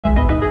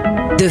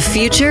The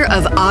future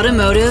of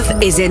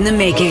automotive is in the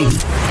making.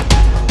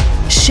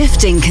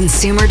 Shifting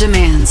consumer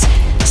demands,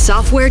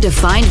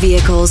 software-defined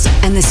vehicles,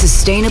 and the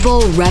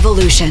sustainable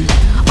revolution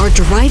are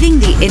driving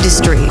the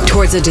industry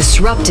towards a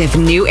disruptive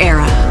new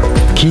era.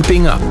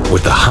 Keeping up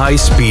with the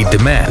high-speed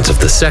demands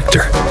of the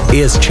sector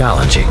is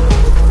challenging.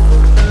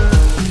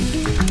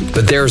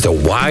 But there's a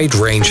wide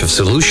range of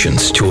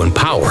solutions to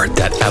empower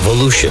that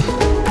evolution,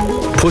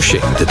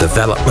 pushing the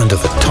development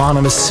of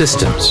autonomous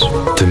systems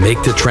to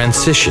make the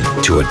transition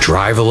to a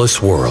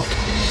driverless world.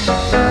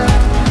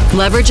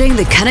 Leveraging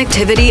the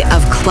connectivity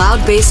of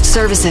cloud-based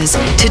services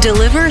to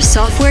deliver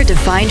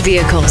software-defined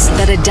vehicles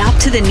that adapt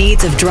to the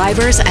needs of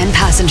drivers and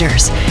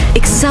passengers,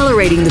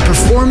 accelerating the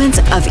performance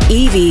of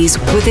EVs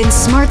within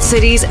smart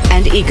cities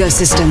and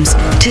ecosystems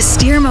to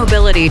steer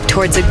mobility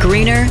towards a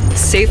greener,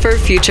 safer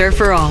future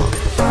for all.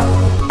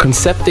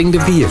 Concepting the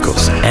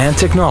vehicles and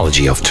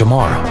technology of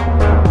tomorrow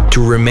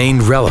to remain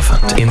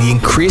relevant in the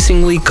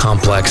increasingly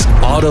complex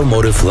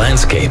automotive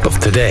landscape of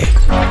today.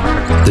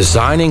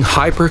 Designing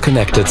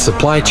hyper-connected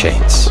supply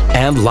chains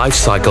and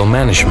lifecycle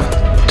management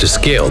to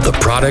scale the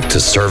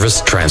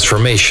product-to-service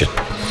transformation.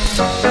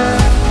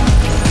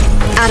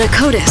 At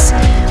Akkodis,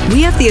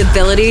 we have the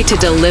ability to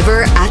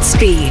deliver at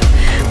speed.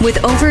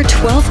 With over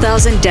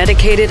 12,000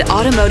 dedicated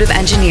automotive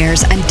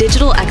engineers and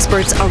digital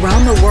experts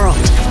around the world,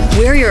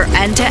 we're your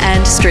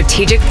end-to-end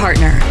strategic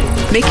partner,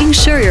 making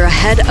sure you're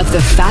ahead of the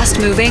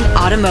fast-moving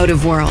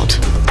automotive world.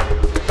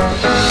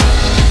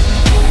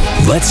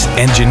 Let's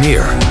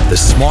engineer the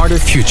smarter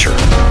future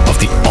of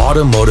the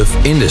automotive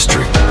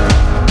industry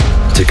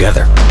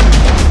together.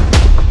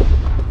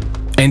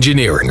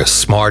 Engineering a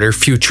smarter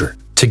future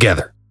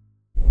together.